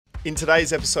In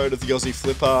today's episode of the Aussie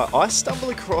Flipper, I stumble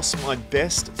across my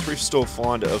best thrift store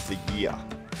find of the year.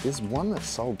 There's one that's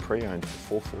sold pre-owned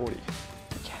for $440.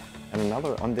 Yeah. And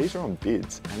another, these are on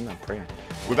bids and they're pre-owned.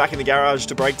 We're back in the garage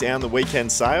to break down the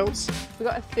weekend sales. We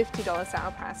got a $50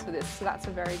 sale price for this, so that's a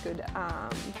very good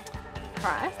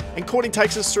price. And Courtney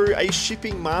takes us through a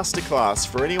shipping masterclass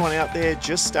for anyone out there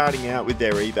just starting out with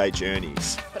their eBay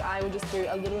journeys. But I will just do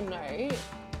a little note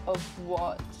of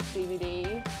what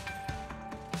DVD.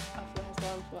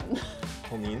 One.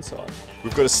 On the inside.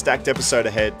 We've got a stacked episode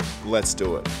ahead. Let's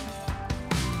do it.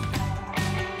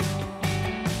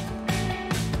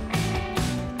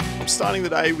 I'm starting the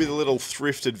day with a little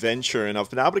thrift adventure, and I've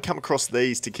been able to come across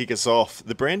these to kick us off.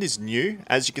 The brand is new,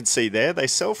 as you can see there. They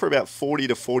sell for about $40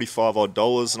 to $45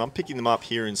 odd, and I'm picking them up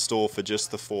here in store for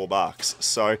just the $4.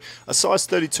 So a size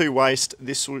 32 waist.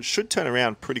 This should turn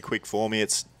around pretty quick for me.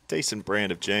 It's decent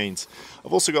brand of jeans.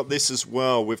 I've also got this as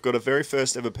well. We've got a very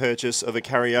first ever purchase of a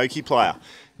karaoke player.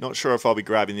 Not sure if I'll be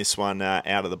grabbing this one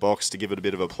out of the box to give it a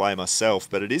bit of a play myself,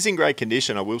 but it is in great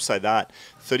condition, I will say that.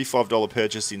 $35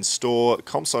 purchase in store.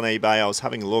 Comps on eBay, I was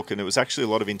having a look and it was actually a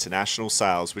lot of international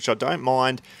sales, which I don't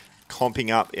mind comping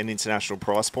up an international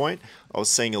price point. I was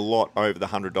seeing a lot over the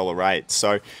 $100 rate.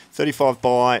 So 35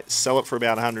 buy, sell it for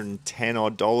about 110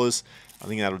 odd dollars. I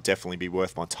think that'll definitely be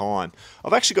worth my time.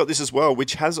 I've actually got this as well,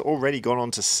 which has already gone on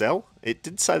to sell. It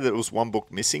did say that it was one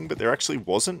book missing, but there actually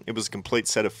wasn't. It was a complete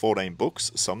set of 14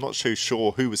 books, so I'm not too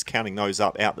sure who was counting those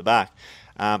up out the back.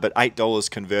 But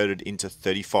 $8 converted into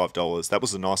 $35. That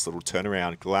was a nice little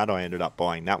turnaround. Glad I ended up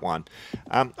buying that one.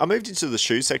 I moved into the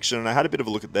shoe section and I had a bit of a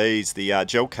look at these. The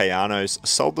gel Kayanos.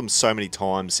 Sold them so many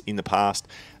times in the past.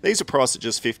 These are priced at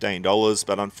just $15,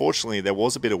 but unfortunately there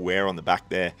was a bit of wear on the back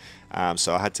there.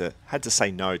 So I had to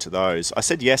say no to those. I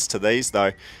said yes to these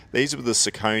though. These were the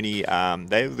Saucony,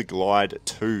 they're the Glide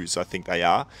 2s, I think they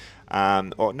are.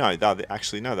 Or no,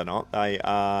 actually, no, they're not. They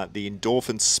are the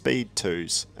Endorphin Speed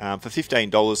 2s. For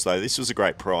 $15 though, this was a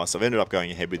great price. I've ended up going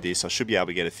ahead with this. I should be able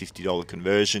to get a $50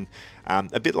 conversion.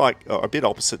 A bit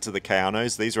opposite to the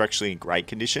Kayanos. These are actually in great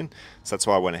condition, so that's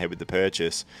why I went ahead with the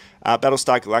purchase.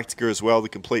 Battlestar Galactica as well, the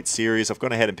complete series. I've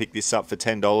gone ahead and picked this up for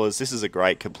 $10. This is a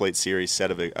great complete series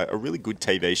set of a really good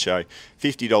TV show.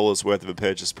 $50 worth of a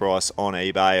purchase price on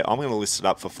eBay. I'm going to list it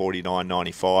up for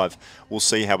 $49.95. We'll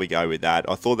see how we go with that.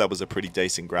 I thought that was a pretty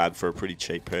decent grab for a pretty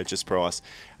cheap purchase price.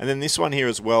 And then this one here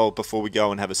as well, before we go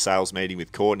and have a sales meeting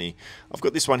with Courtney. I've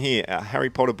got this one here, a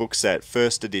Harry Potter book set,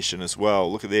 first edition as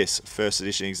well. Look at this, first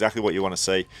edition, exactly what you want to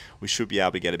see. We should be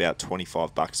able to get about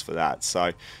 $25 for that.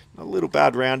 So a little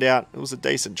bad round out. It was a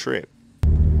decent trip.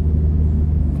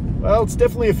 Well, it's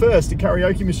definitely a first, a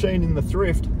karaoke machine in the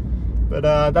thrift.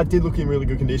 But that did look in really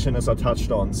good condition, as I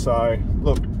touched on. So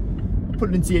look, put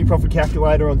it into the e-profit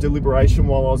calculator on deliberation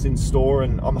while I was in store,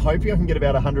 and I'm hoping I can get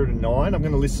about 109. I'm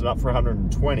going to list it up for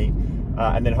 120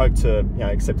 and then hope to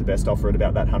accept the best offer at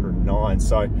about that 109.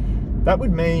 So that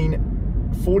would mean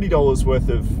 $40 worth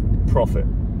of profit.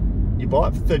 You buy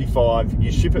it for 35,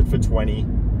 you ship it for 20,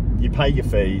 you pay your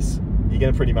fees, you're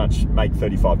going to pretty much make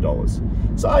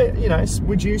 $35. So,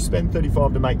 would you spend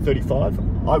 35 to make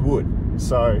 35? I would.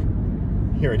 So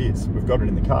here it is. We've got it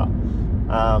in the car.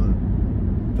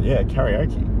 But yeah,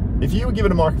 karaoke. If you were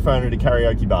given a microphone at a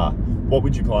karaoke bar, what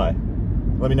would you play?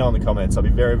 Let me know in the comments. I'll be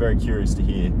very, very curious to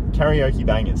hear. Karaoke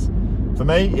bangers. For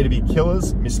me, it'd be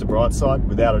Killers, Mr. Brightside,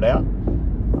 without a doubt.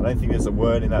 I don't think there's a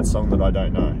word in that song that I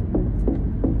don't know.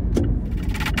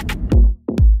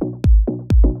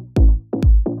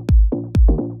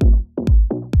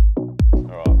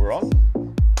 All right, we're on?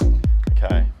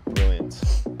 Okay, brilliant.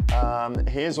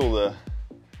 Here's all the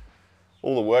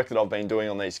work that I've been doing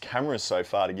on these cameras so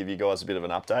far to give you guys a bit of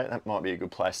an update. That might be a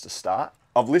good place to start.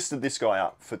 I've listed this guy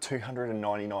up for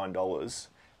 $299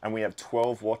 and we have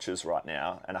 12 watches right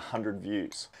now and 100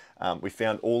 views. We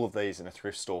found all of these in a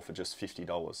thrift store for just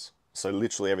 $50. So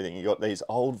literally everything. You got these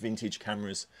old vintage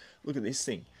cameras. Look at this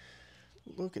thing.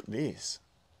 Look at this.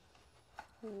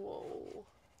 Whoa.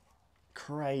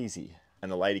 Crazy.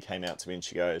 And the lady came out to me and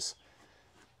she goes,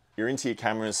 "You're into your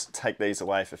cameras, take these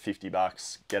away for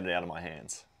 $50, get it out of my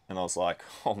hands." And I was like,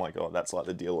 oh my God, that's like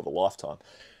the deal of a lifetime.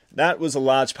 That was a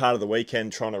large part of the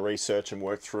weekend trying to research and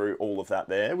work through all of that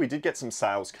there. We did get some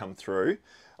sales come through.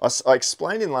 I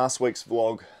explained in last week's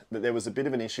vlog that there was a bit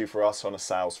of an issue for us on a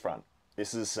sales front.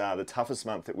 This is the toughest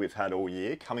month that we've had all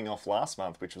year, coming off last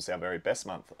month, which was our very best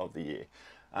month of the year.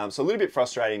 So a little bit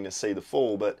frustrating to see the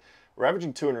fall, but we're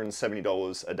averaging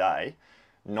 $270 a day,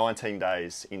 19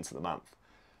 days into the month.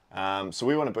 So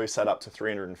we want to boost that up to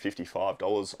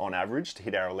 $355 on average to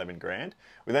hit our 11 grand.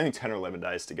 With only 10 or 11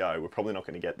 days to go, we're probably not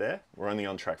going to get there. We're only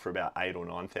on track for about 8 or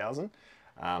 9,000.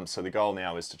 So the goal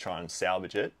now is to try and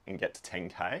salvage it and get to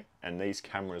 10K. And these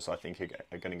cameras, I think,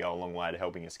 are going to go a long way to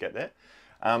helping us get there.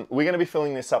 We're going to be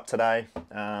filling this up today.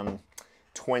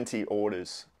 20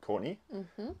 orders, Courtney.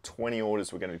 20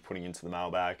 orders we're going to be putting into the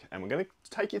mailbag. And we're going to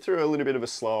take you through a little bit of a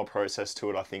slower process to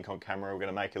it, I think, on camera. We're going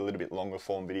to make it a little bit longer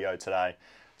form video today.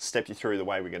 Step you through the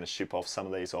way we're going to ship off some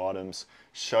of these items,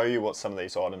 show you what some of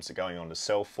these items are going on to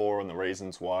sell for and the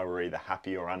reasons why we're either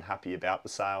happy or unhappy about the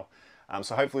sale.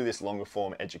 So hopefully this longer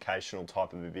form educational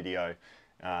type of a video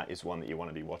is one that you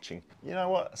want to be watching. You know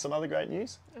what? Some other great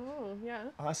news? Oh, yeah.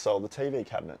 I sold the TV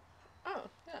cabinet. Oh,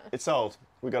 yeah. It sold.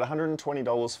 We got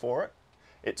 $120 for it.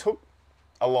 It took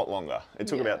a lot longer. It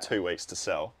took about 2 weeks to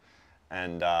sell.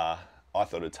 And I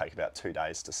thought it'd take about 2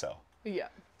 days to sell. Yeah.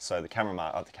 So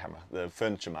the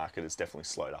furniture market has definitely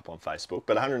slowed up on Facebook.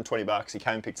 But 120 bucks, he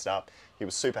came and picked it up. He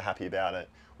was super happy about it.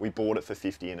 We bought it for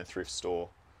 50 in a thrift store.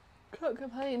 Can't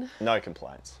complain. No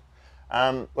complaints.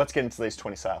 Let's get into these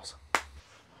 20 sales.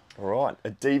 All right,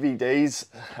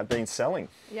 DVDs have been selling.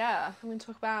 Yeah, I'm going to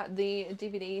talk about the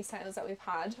DVD sales that we've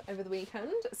had over the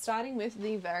weekend, starting with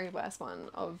the very worst one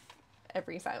of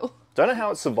every sale. Don't know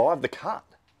how it survived the cut.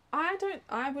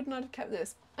 I would not have kept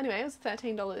this. Anyway, it was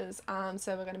 $13,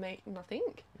 so we're going to make nothing,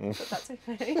 but that's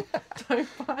okay. Don't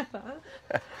buy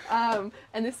that.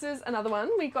 And this is another one.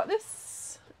 We got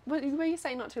this, were you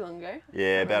saying not too long ago?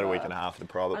 Yeah, about a week and a half at the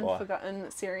private buy. Unforgotten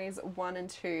Series 1 and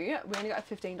 2. We only got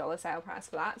a $15 sale price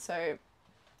for that, so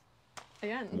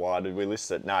again. Why did we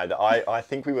list it? No, I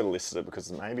think we would have listed it because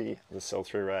maybe the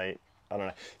sell-through rate, I don't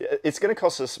know. It's going to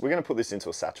cost us, we're going to put this into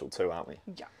a satchel too, aren't we?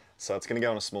 Yeah. So it's going to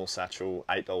go in a small satchel,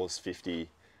 $8.50,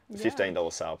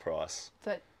 $15 sale price.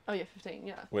 Oh yeah, 15,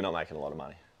 yeah. We're not making a lot of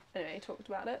money. Anyway, talked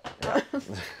about it.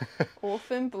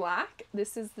 Orphan Black.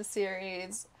 This is the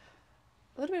series,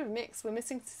 a little bit of a mix. We're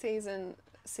missing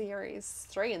series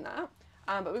 3 in that.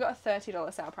 But we got a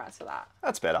 $30 sale price for that.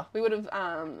 That's better. We would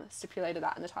have stipulated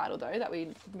that in the title though, that we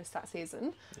missed that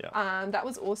season. Yeah. That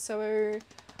was also,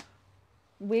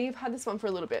 we've had this one for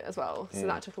a little bit as well, so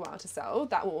that took a while to sell.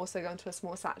 That will also go into a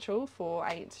small satchel for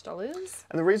 $8.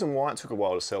 And the reason why it took a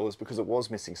while to sell is because it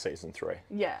was missing season 3.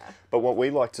 Yeah. But what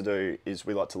we like to do is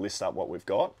we like to list up what we've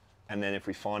got, and then if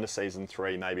we find a season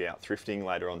 3 maybe out thrifting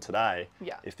later on today,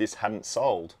 if this hadn't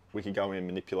sold, we could go in and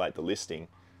manipulate the listing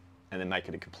and then make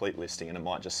it a complete listing, and it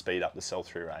might just speed up the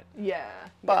sell-through rate. Yeah.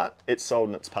 But it's sold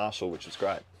and it's partial, which is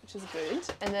great. Which is good.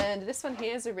 And then this one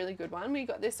here is a really good one. We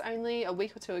got this only a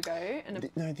week or two ago. And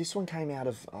no, this one came out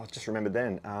of, I just remembered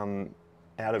then,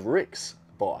 out of Rick's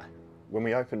buy. When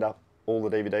we opened up all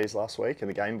the DVDs last week and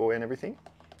the Game Boy and everything.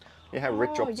 You know how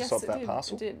Rick dropped us off that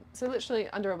parcel? It did. So literally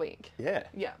under a week. Yeah.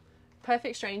 Yeah.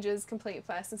 Perfect Strangers, complete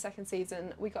first and second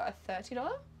season. We got a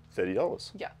 $30.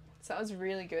 $30. Yeah. So that was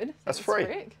really good. That's free.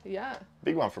 Rick. Yeah.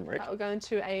 Big one from Rick. That will go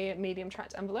into a medium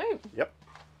tracked envelope. Yep.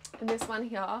 And this one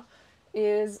here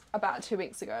is about 2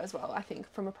 weeks ago as well, I think,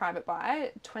 from a private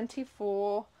buy.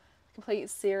 24 complete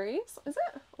series, is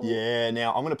it? Yeah,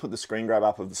 now I'm going to put the screen grab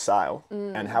up of the sale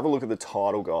and have a look at the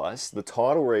title, guys. The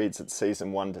title reads at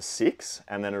season 1 to 6,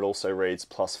 and then it also reads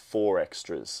plus 4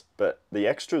 extras. But the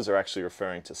extras are actually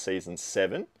referring to season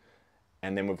 7,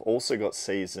 and then we've also got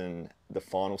the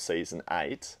final season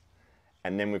 8,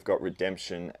 and then we've got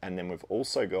Redemption, and then we've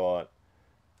also got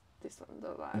this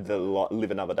one,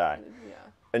 Live Another Day. Yeah.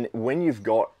 And when you've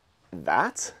got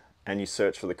that, and you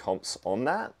search for the comps on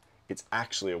that, it's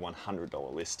actually a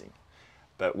 $100 listing.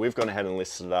 But we've gone ahead and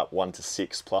listed it up 1 to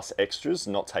 6 plus extras,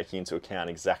 not taking into account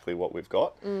exactly what we've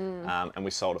got. And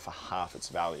we sold it for half its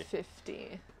value.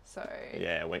 50. So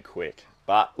yeah, it went quick.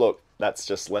 But look, that's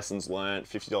just lessons learned.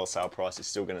 $50 sale price is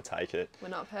still going to take it. We're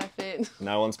not perfect.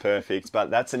 No one's perfect, but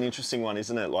that's an interesting one,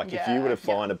 isn't it? Like if you were to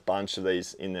find a bunch of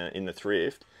these in the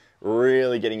thrift,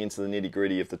 really getting into the nitty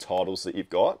gritty of the titles that you've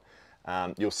got,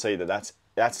 you'll see that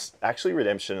that's actually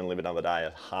Redemption and Live Another Day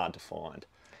are hard to find.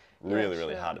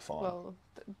 Really hard to find. Well,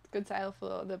 good sale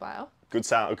for the buyer. Good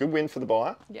sale, a good win for the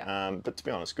buyer. Yeah. But to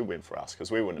be honest, good win for us because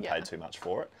we wouldn't have paid too much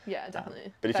for it. Yeah,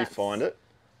 definitely. But if you find it,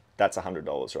 that's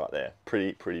 $100 right there.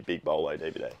 Pretty big bolo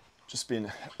DVD. Just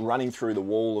been running through the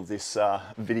wall of this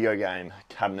video game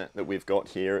cabinet that we've got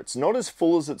here. It's not as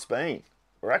full as it's been.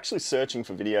 We're actually searching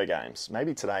for video games.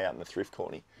 Maybe today out in the thrift,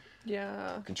 Courtney.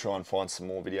 Yeah. We can try and find some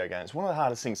more video games. One of the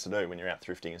hardest things to do when you're out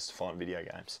thrifting is to find video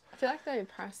games. I feel like they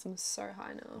price them so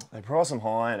high now. They price them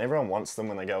high and everyone wants them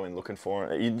when they go in looking for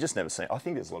it. You just never see it. I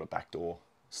think there's a lot of backdoor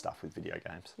stuff with video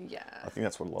games. Yeah. I think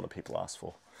that's what a lot of people ask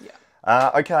for.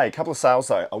 Yeah. Okay, a couple of sales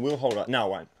though. I will hold up. No, I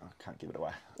won't. I can't give it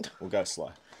away. We'll go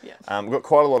slow. Yeah. We've got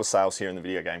quite a lot of sales here in the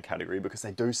video game category because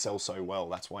they do sell so well.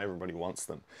 That's why everybody wants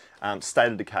them.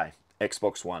 State of Decay,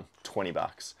 Xbox One,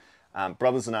 $20.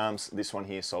 Brothers in Arms, this one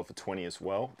here sold for 20 as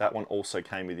well. That one also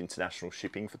came with international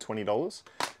shipping for $20,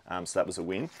 so that was a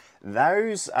win.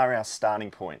 Those are our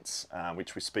starting points,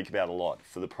 which we speak about a lot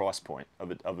for the price point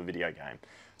of a video game.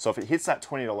 So if it hits that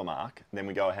 $20 mark, then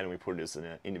we go ahead and we put it as an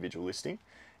individual listing.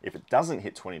 If it doesn't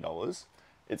hit $20,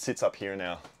 it sits up here in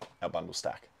our bundle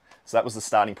stack. So that was the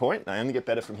starting point. They only get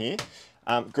better from here.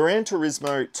 Gran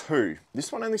Turismo 2.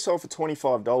 This one only sold for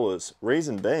 $25.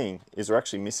 Reason being is we're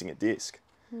actually missing a disc.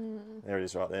 There it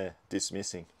is right there, disc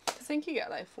missing. I think you get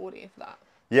like 40 for that.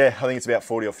 Yeah, I think it's about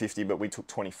 40 or 50, but we took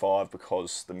 25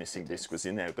 because the missing disc was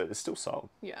in there, but it's still sold.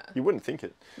 Yeah. You wouldn't think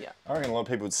it. Yeah. I reckon a lot of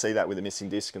people would see that with a missing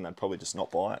disc and they'd probably just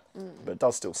not buy it, but it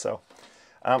does still sell.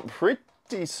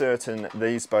 Pretty certain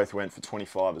these both went for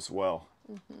 25 as well,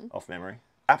 off memory.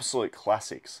 Absolute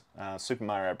classics. Super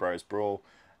Mario Bros. Brawl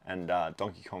and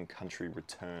Donkey Kong Country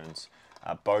Returns.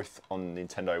 Both on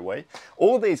Nintendo Wii.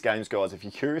 All of these games, guys, if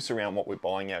you're curious around what we're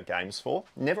buying our games for,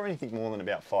 never anything more than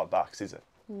about $5, is it?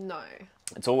 No.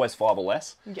 It's always 5 or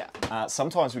less. Yeah.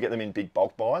 Sometimes we get them in big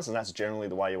bulk buys, and that's generally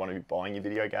the way you want to be buying your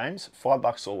video games.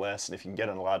 $5 or less, and if you can get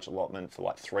a large allotment for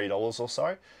like $3 or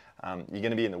so, you're going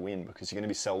to be in the win because you're going to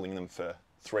be selling them for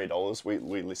 $3.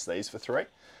 We list these for $3.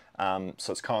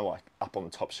 So it's kind of like up on the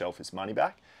top shelf is money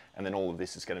back, and then all of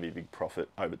this is going to be a big profit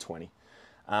over 20.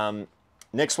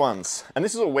 Next ones, and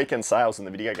this is all weekend sales in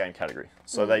the video game category,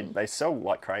 so they sell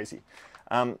like crazy.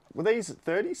 Were these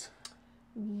 30s?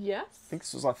 Yes. I think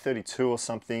this was like 32 or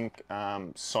something.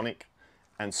 Sonic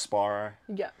and Spyro.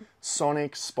 Yeah.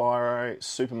 Sonic, Spyro,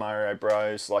 Super Mario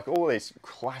Bros. Like all these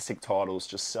classic titles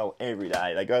just sell every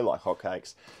day. They go like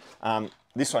hotcakes.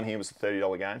 This one here was a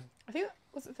 $30 game. I think,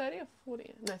 was it 30 or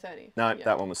 40? No, 30. No, yeah.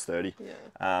 that one was 30.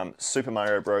 Yeah. Super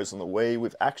Mario Bros. On the Wii.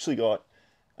 We've actually got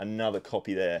another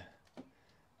copy there.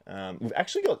 We've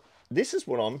actually got, this is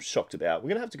what I'm shocked about. We're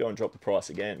going to have to go and drop the price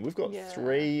again. We've got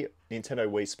 3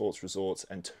 Nintendo Wii Sports Resorts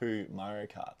and 2 Mario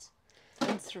Karts.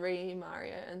 And 3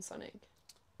 Mario and Sonic.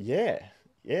 Yeah,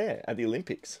 at the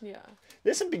Olympics. Yeah.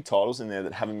 There's some big titles in there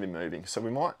that haven't been moving. So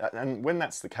we might, and when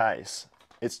that's the case,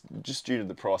 it's just due to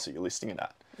the price that you're listing it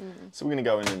at. So we're going to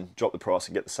go in and drop the price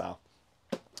and get the sale.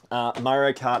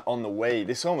 Mario Kart on the Wii.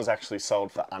 This one was actually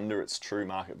sold for under its true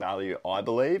market value, I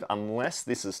believe, unless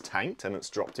this is tanked and it's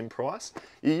dropped in price.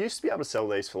 You used to be able to sell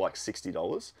these for like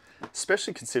 $60,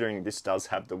 especially considering this does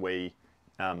have the Wii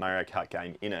Mario Kart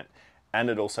game in it, and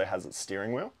it also has its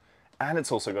steering wheel, and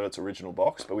it's also got its original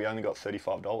box, but we only got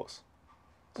 $35. So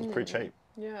it's pretty cheap.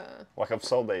 Yeah. Like I've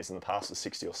sold these in the past for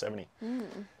 60 or 70.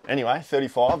 Anyway,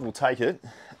 35, we'll take it.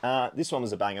 This one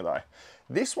was a banger though.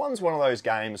 This one's one of those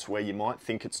games where you might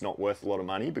think it's not worth a lot of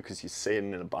money because you see it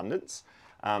in abundance.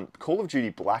 Call of Duty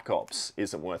Black Ops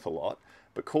isn't worth a lot,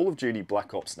 but Call of Duty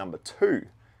Black Ops #2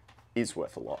 is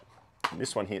worth a lot. And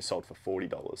this one here sold for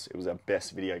 $40. It was our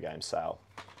best video game sale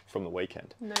from the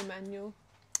weekend. No manual.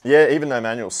 Yeah, even no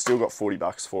manual, still got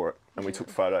 $40 for it. And we took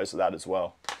photos of that as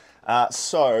well.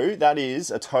 So that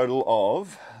is a total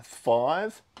of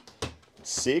 5,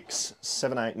 6,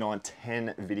 7, 8, 9,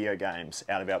 10 video games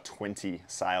out of our 20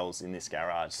 sales in this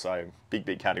garage. So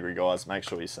big category, guys. Make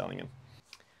sure you're selling them.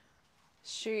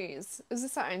 Shoes. Is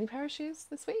this our only pair of shoes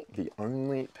this week? The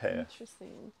only pair.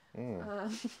 Interesting.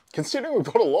 Considering we've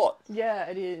got a lot. Yeah,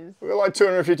 it is. We've got like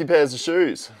 250 pairs of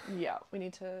shoes. Yeah, we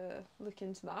need to look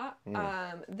into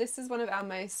that. This is one of our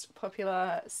most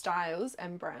popular styles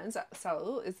and brands that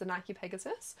sell is the Nike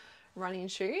Pegasus running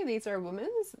shoe. These are a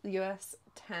women's US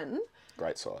 10.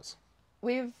 Great size.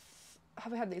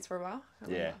 Have we had these for a while? I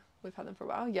can't Yeah. remember. We've had them for a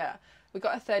while. Yeah. We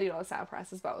got a $30 sale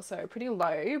price as well, so pretty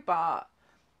low, but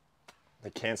They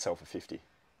can sell for 50.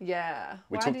 yeah.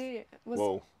 We Why took- do you,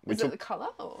 we is took- it the colour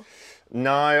or?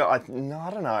 No, I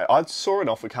don't know. I saw an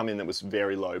offer come in that was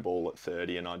very low ball at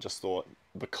 30, and I just thought,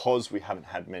 because we haven't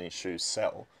had many shoes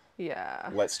sell, Yeah.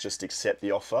 let's just accept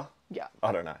the offer. Yeah.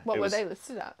 I don't know. What It were was, they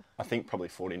listed at? I think probably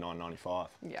 $49.95,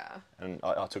 Yeah. and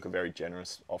I took a very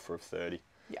generous offer of 30.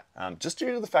 Yeah. Just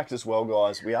due to the fact as well,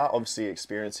 guys, we are obviously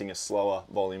experiencing a slower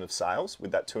volume of sales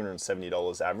with that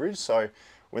 $270 average. So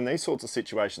when these sorts of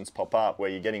situations pop up where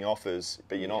you're getting offers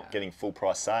but you're not getting full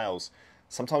price sales,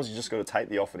 sometimes you just got to take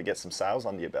the offer to get some sales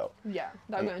under your belt. Yeah.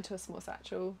 They'll go into a small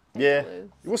satchel. Yeah, $8.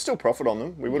 we'll still profit on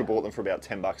them. We would have bought them for about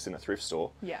 $10 in a thrift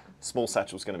store. Yeah. Small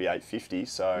satchel's going to be $8.50,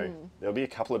 so there'll be a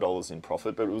couple of dollars in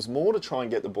profit, but it was more to try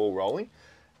and get the ball rolling.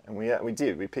 And we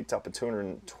did. We picked up a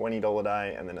 $220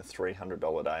 day and then a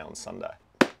 $300 day on Sunday.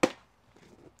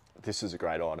 This is a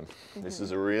great item. This is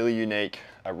a really unique,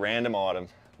 a random item,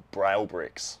 Braille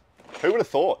bricks. Who would have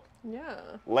thought? Yeah.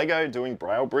 Lego doing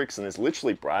Braille bricks, and there's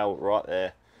literally Braille right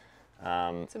there.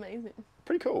 It's amazing.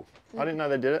 Pretty cool. I didn't know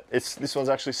they did it. This one's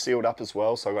actually sealed up as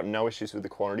well, so I've got no issues with the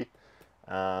quantity.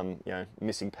 you know,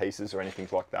 missing pieces or anything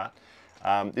like that.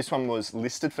 This one was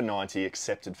listed for 90,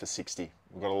 accepted for 60.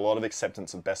 We've got a lot of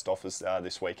acceptance of best offers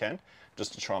this weekend,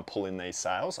 just to try and pull in these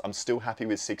sales. I'm still happy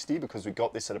with 60 because we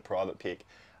got this at a private pick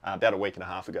about a week and a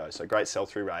half ago, so great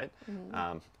sell-through rate.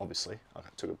 Obviously, I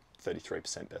took a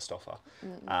 33% best offer,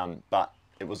 but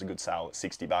it was a good sale at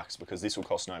 $60 because this will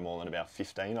cost no more than about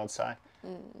 15, I'd say,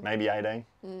 maybe 18,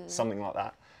 something like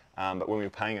that. But when we were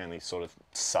paying only sort of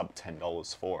sub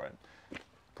 $10 for it,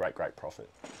 great profit.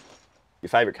 Your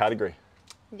favourite category?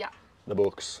 Yeah. The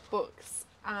books. Books.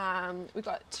 We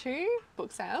got 2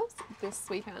 book sales this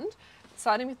weekend.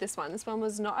 Starting with this one. This one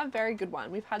was not a very good one.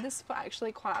 We've had this for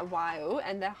actually quite a while,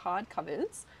 and they're hard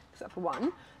covers, except for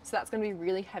one. So that's going to be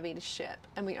really heavy to ship,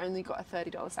 and we only got a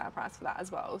 $30 sale price for that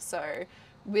as well. So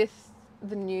with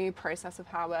the new process of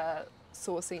how we're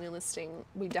sourcing and listing,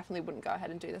 we definitely wouldn't go ahead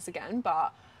and do this again,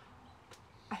 but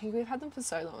I think we've had them for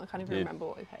so long, I can't even remember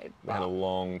what we paid. We had a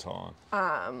long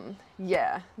time.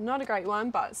 Yeah, not a great one,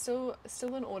 but still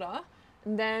an order.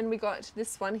 And then we got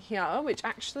this one here, which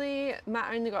actually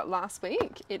Matt only got last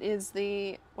week. It is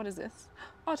the, what is this?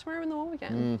 Oh, Tomorrow in the War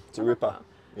Weekend. It's a ripper.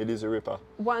 It is a ripper.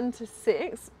 1 to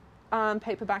 6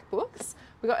 paperback books.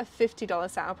 We got a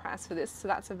 $50 sale price for this, so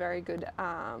that's a very good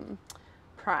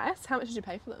price. How much did you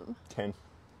pay for them? 10.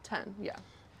 10, yeah.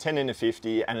 10 into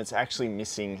 50, and it's actually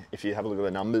missing, if you have a look at the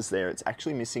numbers there, it's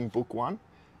actually missing book 1.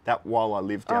 That While I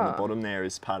Live down the bottom there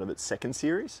is part of its second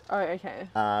series. Oh, okay.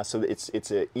 So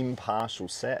it's an impartial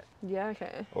set. Yeah,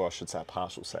 okay. Or I should say a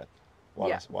partial set. Why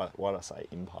did I say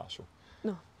impartial?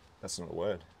 No. That's not a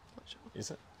word. Not sure.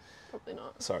 Is it? Probably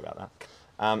not. Sorry about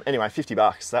that. Anyway,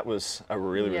 $50. That was a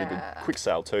really good quick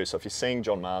sale too. So if you're seeing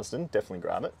John Marsden, definitely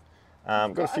grab it.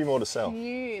 Got a few more to sell. A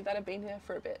few that have been here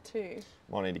for a bit too.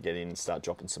 Might need to get in and start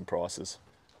dropping some prices.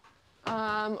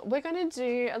 We're going to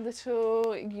do a little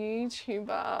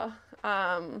YouTuber,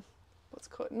 what's it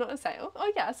called? Not a sale.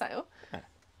 Oh yeah, a sale. Yeah.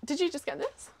 Did you just get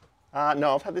this?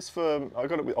 No, I've had this I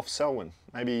got it off Selwyn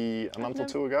maybe a month or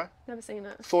 2 ago. Never seen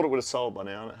it. Thought it would have sold by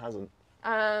now and it hasn't.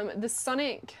 The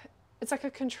Sonic, it's like a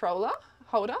controller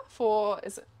holder for,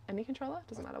 is it any controller?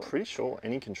 Doesn't matter. Pretty sure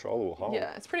any controller will hold.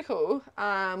 Yeah, it's pretty cool.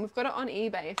 We've got it on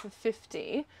eBay for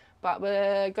 50, but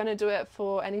we're going to do it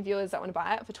for any viewers that want to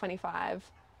buy it for 25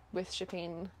 with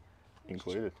shipping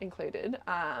included.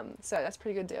 So that's a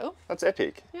pretty good deal. That's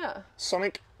epic. Yeah.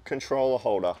 Sonic controller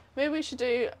holder. Maybe we should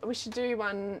do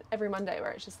one every Monday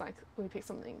where it's just like we pick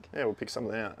something. Yeah, we'll pick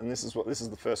something out. And this is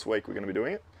the first week we're going to be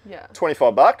doing it. Yeah.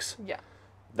 $25. Yeah.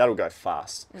 That'll go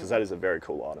fast because that is a very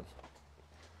cool item.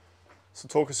 So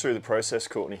talk us through the process,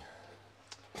 Courtney.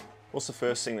 What's the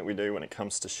first thing that we do when it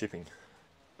comes to shipping?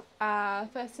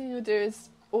 First thing you'll do is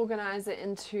organise it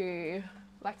into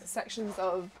like the sections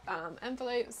of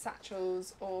envelopes,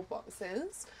 satchels or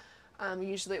boxes. We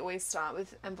usually always start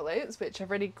with envelopes, which I've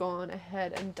already gone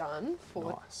ahead and done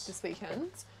for this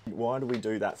weekend. Why do we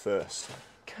do that first?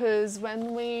 Because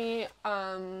when we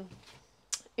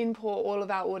import all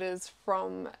of our orders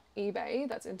from eBay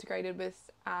that's integrated with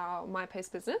our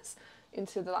MyPace business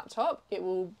into the laptop, it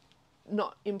will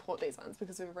not import these ones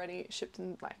because we've already shipped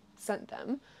and like sent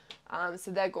them.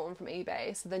 So they're gone from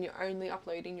eBay. So then you're only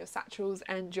uploading your satchels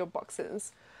and your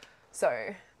boxes.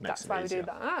 So that's why we do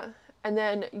that. And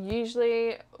then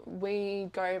usually we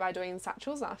go by doing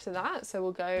satchels after that. So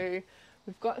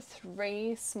we've got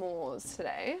 3 smalls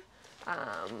today.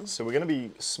 So we're going to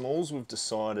be, smalls we've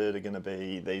decided are going to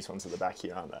be these ones at the back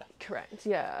here, aren't they? Correct,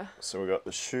 yeah. So we've got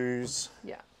the shoes.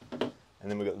 Yeah. And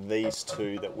then we've got these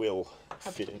 2 that will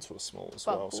fit into a small as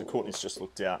well. So Courtney's just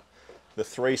looked out the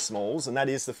 3 smalls, and that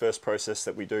is the first process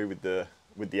that we do with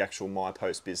the actual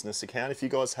MyPost business account. If you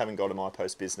guys haven't got a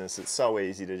MyPost business, it's so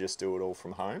easy to just do it all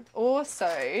from home.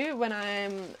 Also,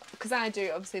 when because I do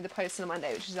obviously the post on a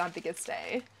Monday, which is our biggest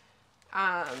day,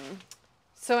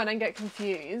 so I don't get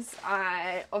confused,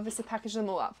 I obviously package them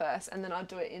all up first and then I'll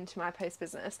do it into MyPost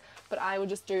business, but I will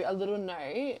just do a little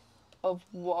note of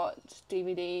what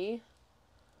DVD,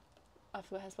 I've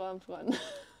forgotten.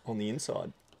 On the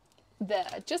inside?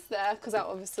 Just there, because I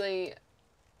obviously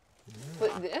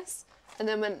flip this, and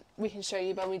then when we can show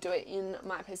you when we do it in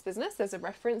MyPace Business, there's a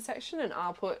reference section and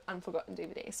I'll put unforgotten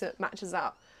DVD, so it matches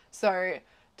up. So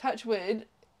touch wood,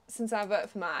 since I've worked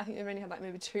for Matt, I think we've only had like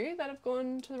maybe 2 that have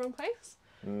gone to the wrong place.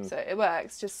 So it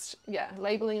works, just, yeah,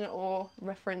 labelling it or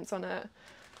reference on it.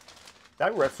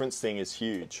 That reference thing is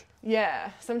huge. Yeah,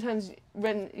 sometimes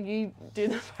when you do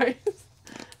the post,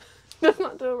 does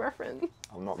not do a reference.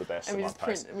 I'm not the best and at my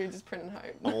post. We just print and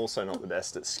hope. I'm also not the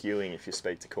best at skewing if you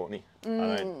speak to Courtney.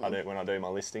 I don't, when I do my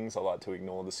listings, I like to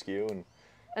ignore the skew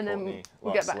and then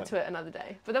we'll get back to it another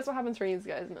day. But that's what happened 3 years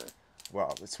ago, isn't it?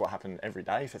 well, it's what happened every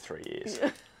day for 3 years.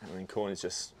 Yeah. And then Courtney's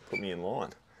just put me in line.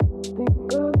 Think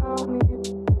about me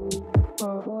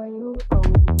before you go.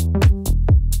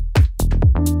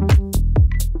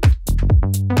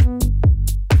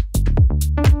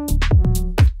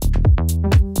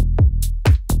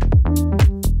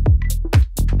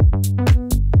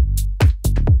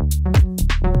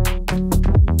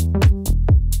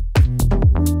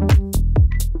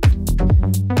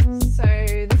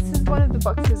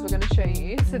 Boxes we're going to show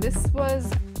you. So this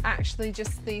was actually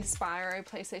just the Spyro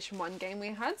PlayStation 1 game we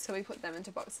had, so we put them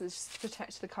into boxes just to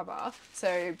protect the cover.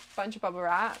 So bunch of bubble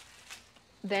wrap,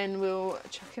 then we'll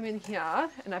chuck them in here,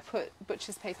 and I put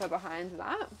butcher's paper behind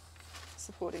that,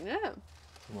 supporting it.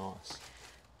 Nice.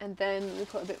 And then we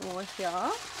put a bit more here,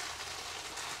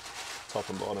 Top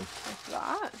and bottom. like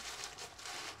that.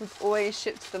 We've always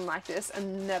shipped them like this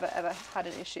and never ever had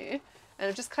an issue. And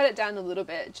I've just cut it down a little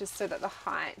bit just so that the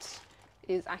height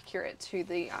is accurate to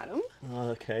the item. Oh,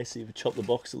 okay, so you've chopped the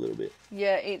box a little bit.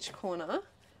 Yeah, each corner,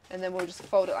 and then we'll just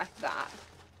fold it like that.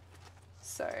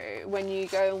 So when you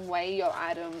go and weigh your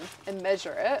item and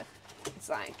measure it, it's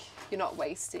like you're not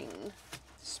wasting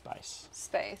space,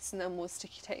 and then we'll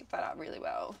sticky tape that up really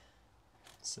well.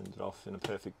 Send it off in a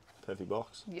perfect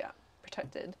box. Yeah,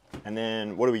 protected. And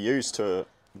then what do we use to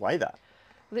weigh that?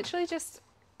 Literally just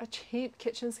a cheap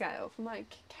kitchen scale from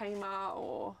like Kmart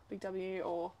or Big W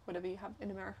or whatever you have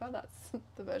in America. That's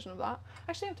the version of that.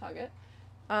 Actually, I have Target.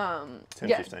 10,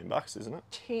 yeah, 15 bucks, isn't it?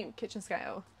 cheap kitchen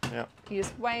scale. Yeah. You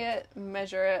just weigh it,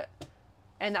 measure it,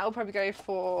 and that will probably go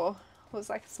for, what was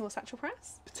like a small satchel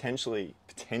price? Potentially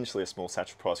a small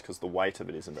satchel price because the weight of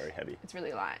it isn't very heavy. It's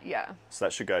really light, yeah. So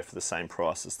that should go for the same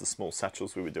price as the small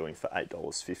satchels we were doing for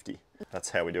 $8.50. That's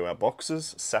how we do our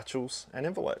boxes, satchels, and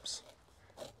envelopes.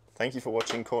 Thank you for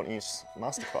watching Courtney's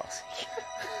masterclass.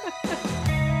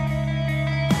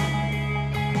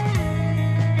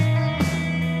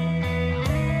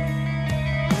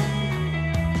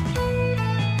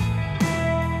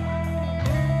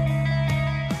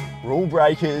 Rule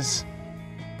breakers.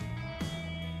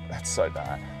 That's so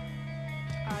bad.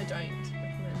 I don't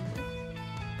recommend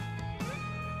this.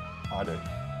 I do.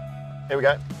 Here we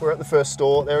go. We're at the first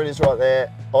store. There it is right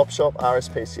there. Op Shop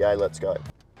RSPCA. Let's go.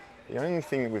 The only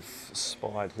thing we've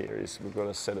spied here is we've got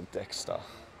a set of Dexter.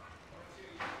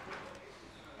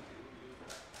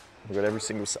 We've got every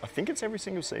single, I think it's every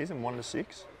single season, 1 to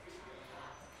 6.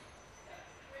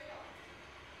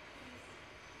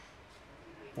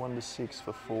 One to 6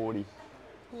 for 40.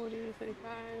 40, 35.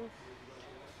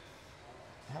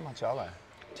 How much are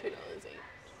they? $2 each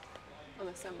on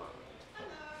the summer.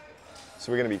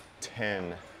 So we're going to be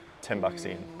 10 bucks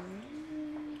in.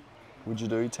 Would you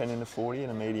do 10 into 40 in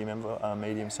a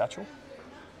medium satchel?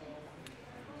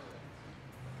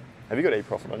 Have you got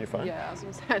e-profit on your phone? Yeah, I was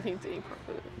going to say I need to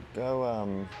e-profit.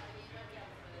 Go,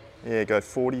 yeah, go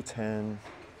 40, 10.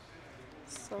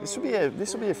 So This will be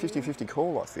a 50-50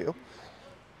 call, I feel.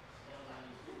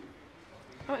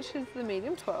 how much is the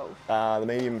medium? 12. The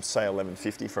medium, say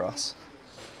 $11.50 for us.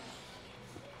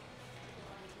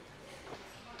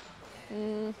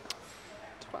 12.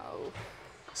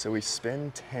 So we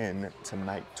spend 10 to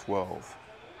make 12.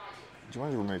 Do you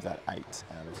want to remove that 8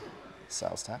 out of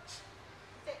sales tax?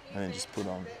 And then just put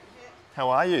on. How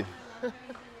are you?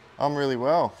 I'm really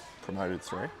well. Promoted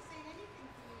 3.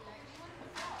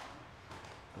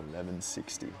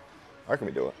 $11.60. I reckon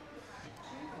we do it.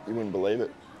 You wouldn't believe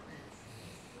it.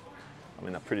 I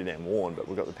mean, they're pretty damn worn, but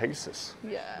we've got the Pegasus.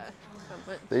 Yeah.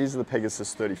 These are the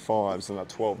Pegasus 35s and they're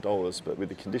 $12, but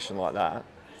with a condition like that,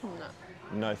 No.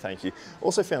 no thank you.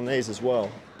 Also found these as well.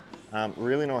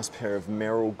 Really nice pair of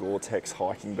Merrell Gore-Tex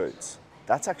hiking boots.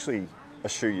 That's actually a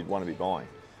shoe you'd want to be buying.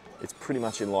 It's pretty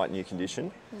much in light new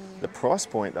condition. The price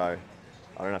point though,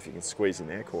 I don't know if you can squeeze in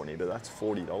there, Courtney, but that's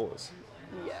 $40.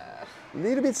 Yeah. A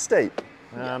little bit steep.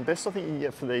 Best I think you can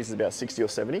get for these is about 60 or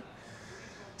 70.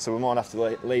 So we might have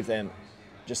to leave them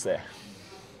just there.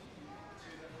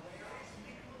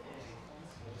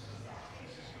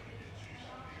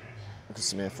 Look at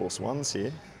some Air Force Ones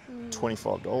here.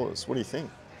 $25. What do you think?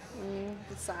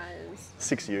 The size.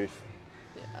 6 youth.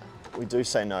 Yeah. We do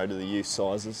say no to the youth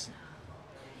sizes.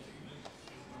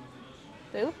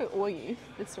 They look at all you,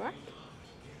 this rack.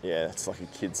 Yeah, it's like a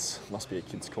kid's, must be a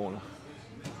kid's corner.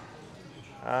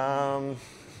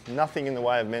 Nothing in the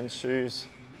way of men's shoes.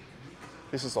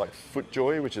 This is like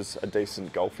FootJoy, which is a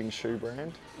decent golfing shoe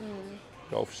brand.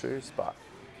 Golf shoes, but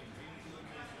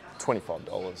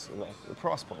 $25. The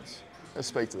price points. Let's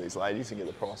speak to these ladies and get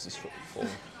the prices for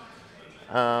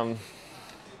them.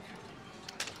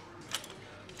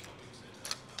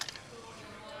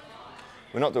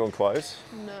 We're not doing clothes.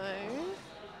 No.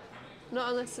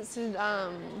 Not unless it's in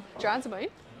Drazabone.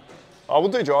 Oh, we'll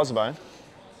do Drazabone.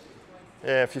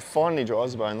 Yeah, if you find any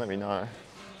Drazabone, let me know.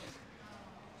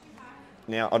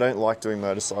 Now, I don't like doing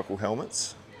motorcycle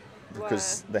helmets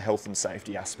because the health and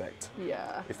safety aspect.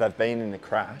 Yeah. If they've been in a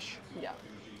crash Yeah.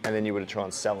 and then you were to try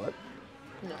and sell it,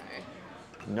 No.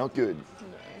 not good. No.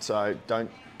 So don't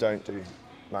do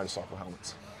motorcycle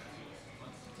helmets.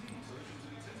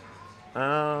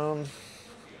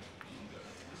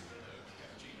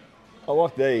 I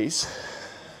like these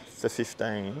for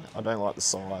 15. I don't like the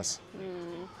size.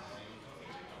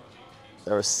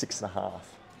 They're a 6.5.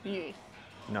 You.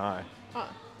 No, Oh.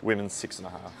 women's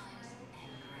 6.5.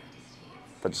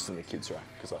 But just in the kids' rack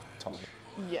because I'm tiny.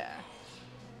 Yeah.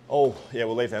 Oh, yeah,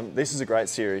 we'll leave them. This is a great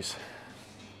series.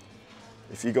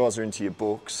 If you guys are into your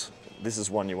books, this is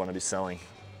one you want to be selling.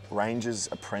 Ranger's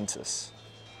Apprentice.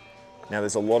 Now,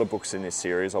 there's a lot of books in this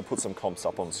series. I'll put some comps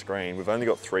up on screen. We've only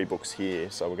got 3 books here,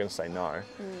 so we're going to say no.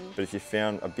 But if you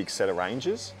found a big set of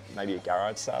Rangers, maybe a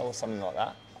garage sale or something like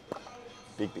that,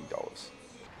 big dollars.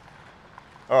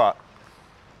 All right,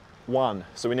 1.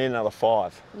 So we need another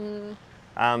 5. Came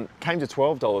to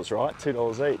 $12, right?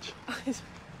 $2 each.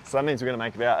 So that means we're going to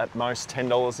make about, at most,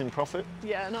 $10 in profit.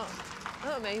 Yeah, not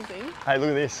amazing. Hey, look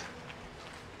at this.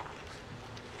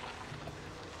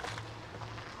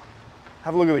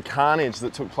 Have a look at the carnage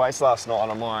that took place last night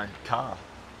on my car.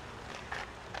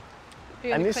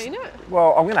 You're going to clean it?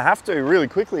 Well, I'm going to have to really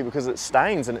quickly because it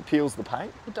stains and it peels the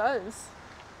paint. It does.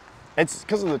 It's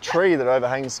because of the tree that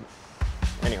overhangs.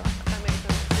 Anyway. That makes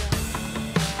sense,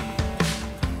 yeah.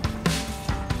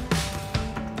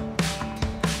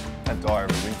 That Diary of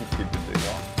a Wimpy Kid would do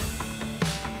that.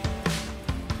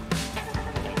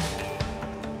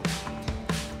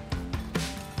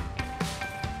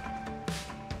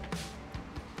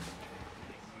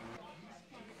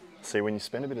 See, when you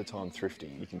spend a bit of time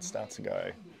thrifting, you can start to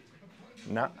go,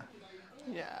 nah.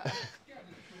 Yeah.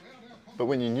 But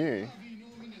when you're new,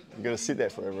 you've got to sit there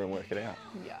forever and work it out.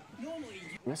 Yeah.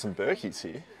 We've got some Berkeys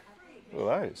here. What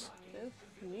are those? That's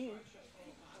new.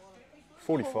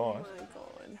 45. Oh my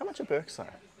god. How much are Berks though?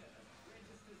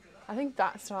 I think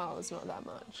that style is not that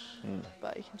much,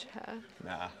 but you can check.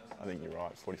 Nah, I think you're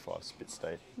right. 45 is a bit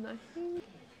steep. No.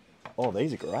 Oh,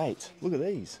 these are great. Look at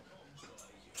these.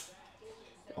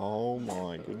 Oh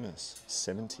my goodness,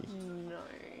 70. No.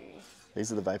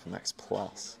 These are the Vapor Max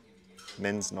Plus.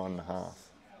 Men's 9.5.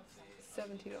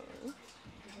 $70.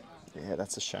 Yeah,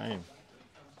 that's a shame.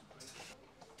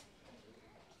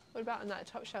 What about on that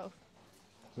top shelf?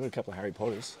 We've got a couple of Harry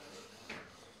Potters.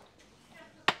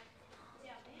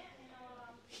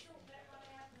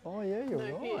 Oh yeah, you're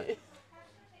No, right. here.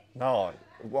 No,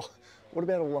 what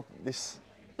about all up this,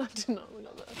 I did not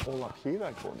look at that. all up here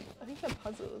though, Courtney? I think they're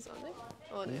puzzles, aren't they?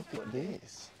 Oh no, Look at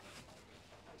this.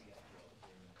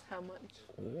 how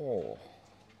much? Oh.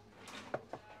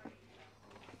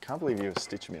 Can't believe you were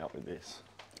stitching me up with this.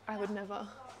 I would never.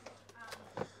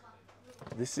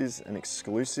 This is an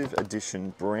exclusive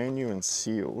edition, brand new and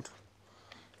sealed,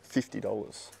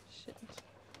 $50. Shit.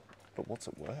 But what's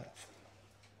it worth?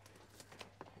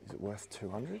 Is it worth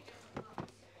 200?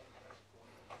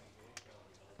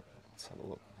 Let's have a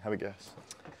look. Have a guess.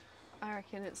 I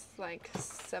reckon it's like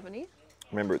 70.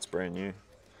 Remember, it's brand new.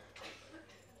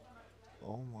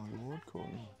 Oh my lord,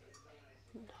 Courtney.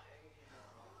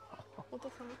 What the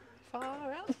fuck?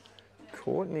 Far out?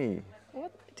 Courtney.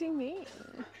 What do you mean?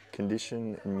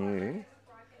 Condition new.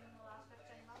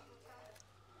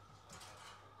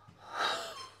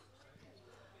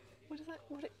 What is that?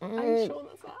 Are you sure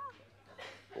that's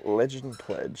that? Legend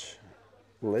Pledge.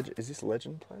 Is this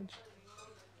Legend Pledge?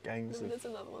 Gangs of... There's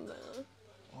another one there.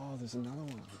 Oh, there's another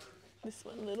one. This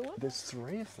one, little one? There's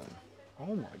 3 of them.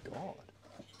 Oh my god.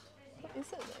 What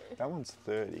is it though? That one's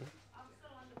 30.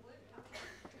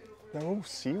 They're all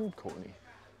sealed, Courtney.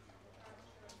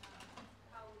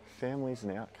 Families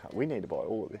and outcome. We need to buy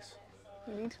all of this.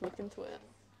 You need to look into it.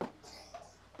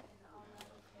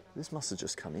 This must have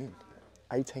just come in.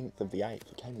 18th of the 8th.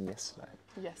 It came in yesterday.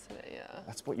 Yesterday, yeah.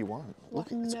 That's what you want. Well,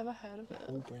 Look, I've it's never heard of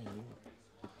all it. brand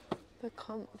new. The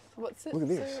comp. What's it? Look at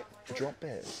this. So, Drop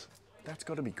bears. That's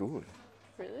got to be good.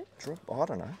 really? Drop, I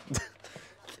don't know.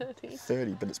 30.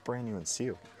 30, but it's brand new and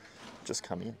sealed. Just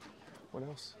come in. What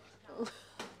else?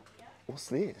 What's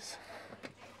this?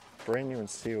 Brand new and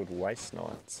sealed waist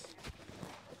nights.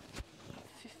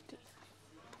 50.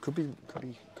 Could be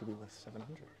worth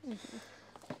 700.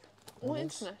 Or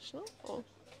international? Or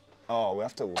Oh, we'll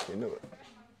have to look into it.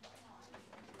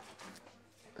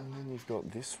 And then you've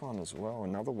got this one as well,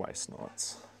 another waist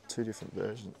nights. 2 different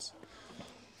versions.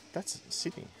 That's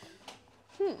Sydney.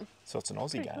 So it's an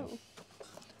Aussie pretty game. cool.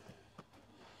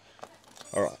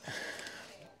 All right.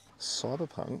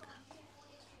 Cyberpunk.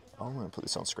 I'm going to put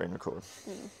this on screen record.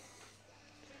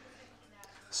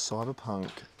 Cyberpunk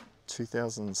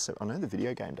 2007. I know the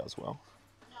video game does well.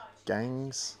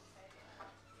 Gangs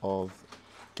of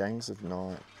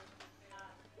Night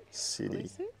City.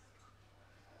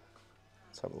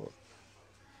 Let's have a look.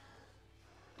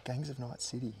 Gangs of Night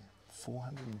City,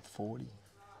 440.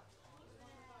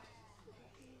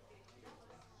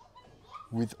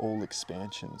 With all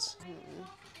expansions.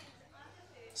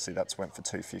 See, that's went for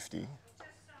 250.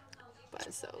 By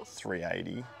itself.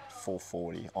 380,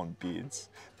 440 on bids.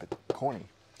 But corny.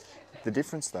 The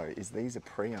difference though is these are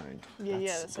pre-owned. Yeah,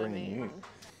 that's what I brand mean. new.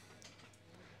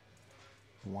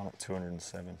 One at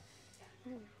 207.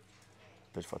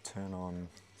 But if I turn on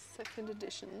Second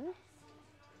edition.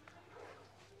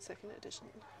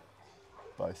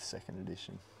 both second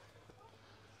edition,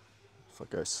 if I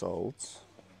go solds,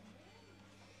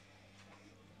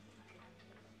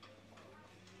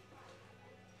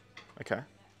 okay,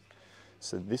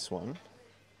 so this one,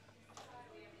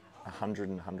 100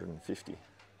 and 150.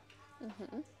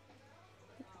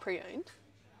 Pre-owned.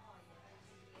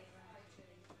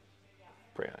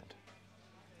 Pre-owned.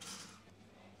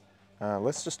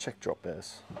 Let's just check drop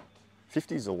bears.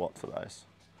 50 is a lot for those.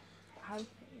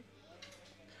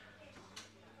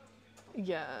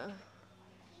 Yeah.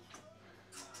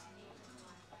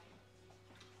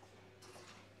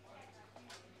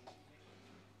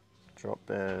 Drop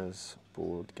bears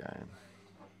board game.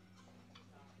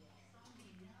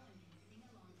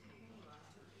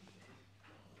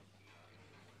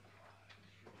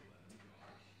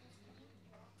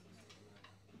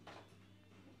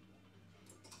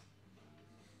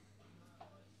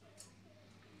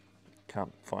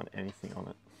 Can't find anything on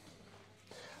it.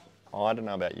 I don't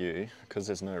know about you, because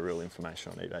there's no real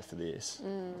information on eBay for this.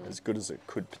 As good as it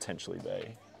could potentially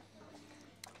be,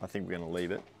 I think we're going to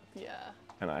leave it. Yeah.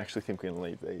 And I actually think we're going to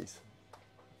leave these.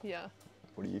 Yeah.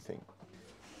 What do you think?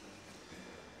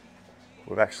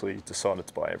 We've actually decided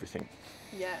to buy everything.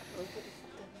 Yeah.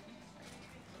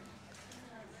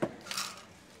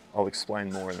 I'll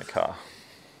explain more in the car.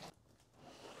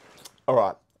 All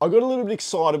right. I got a little bit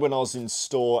excited when I was in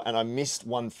store and I missed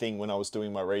one thing when I was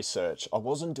doing my research. I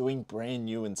wasn't doing brand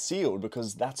new and sealed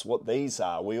because that's what these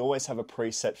are. We always have a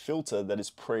preset filter that is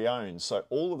pre-owned. So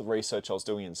all of the research I was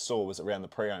doing in store was around the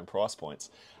pre-owned price points.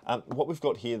 What we've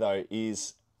got here though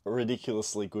is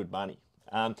ridiculously good money.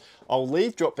 I'll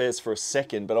leave drop bears for a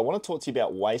second, but I want to talk to you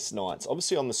about waste nights.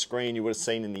 Obviously on the screen you would have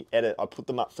seen in the edit, I put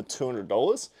them up for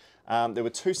 $200. There were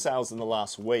 2 sales in the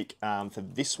last week for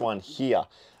this one here.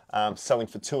 Selling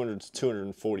for $200 to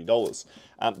 $240.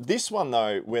 This one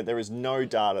though, where there is no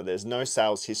data, there's no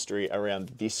sales history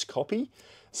around this copy.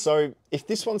 So if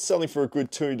this one's selling for a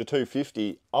good $200 to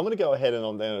 $250, I'm going to go ahead and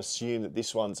I'm going to assume that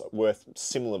this one's worth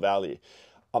similar value.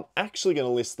 I'm actually going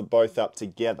to list them both up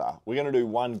together. We're going to do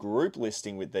one group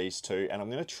listing with these two, and I'm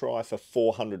going to try for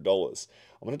 $400.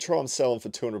 I'm going to try and sell them for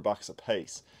 $200 a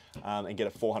piece and get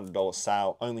a $400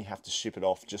 sale, only have to ship it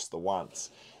off just the once.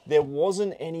 There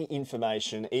wasn't any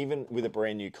information, even with a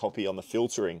brand new copy on the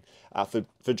filtering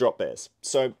for drop bears.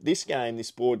 So this game,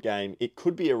 this board game, it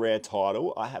could be a rare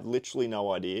title. I have literally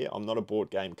no idea. I'm not a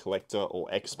board game collector or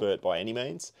expert by any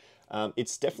means.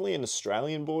 It's definitely an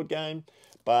Australian board game,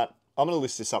 but I'm going to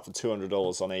list this up for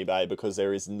 $200 on eBay because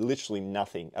there is literally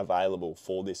nothing available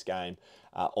for this game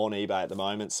on eBay at the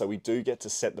moment. So we do get to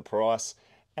set the price,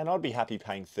 and I'd be happy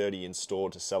paying $30 in store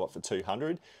to sell it for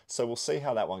 $200. So we'll see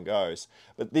how that one goes.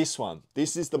 But this one,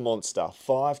 this is the monster,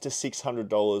 $500 to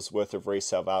 $600 worth of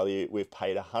resale value. We've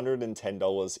paid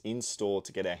 $110 in store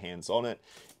to get our hands on it.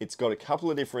 It's got a couple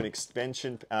of different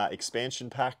expansion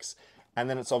packs. And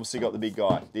then it's obviously got the big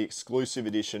guy, the exclusive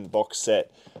edition box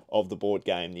set of the board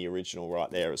game, the original right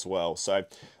there as well. So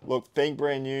look, being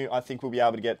brand new, I think we'll be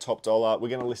able to get top dollar. We're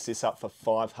going to list this up for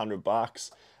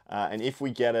 $500. And if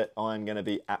we get it, I'm going to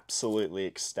be absolutely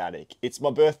ecstatic. It's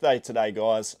my birthday today,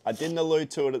 guys. I didn't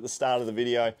allude to it at the start of the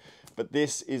video, but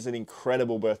this is an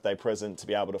incredible birthday present to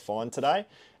be able to find today.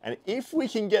 And if we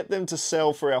can get them to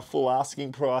sell for our full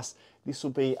asking price, this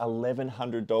will be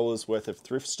 $1,100 worth of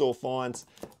thrift store finds,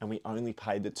 and we only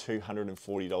paid the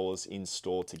 $240 in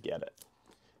store to get it.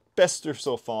 Best thrift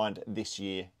store find this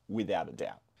year, without a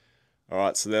doubt. All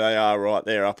right, so there they are right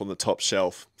there up on the top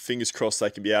shelf. Fingers crossed they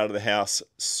can be out of the house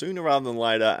sooner rather than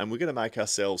later, and we're going to make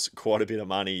ourselves quite a bit of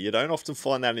money. You don't often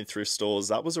find that in thrift stores.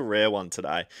 That was a rare one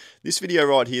today. This video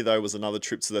right here, though, was another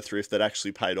trip to the thrift that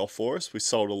actually paid off for us. We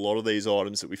sold a lot of these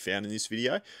items that we found in this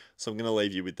video, so I'm going to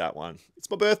leave you with that one. It's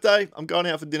my birthday. I'm going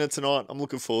out for dinner tonight. I'm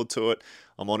looking forward to it.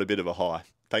 I'm on a bit of a high.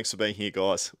 Thanks for being here,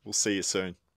 guys. We'll see you soon.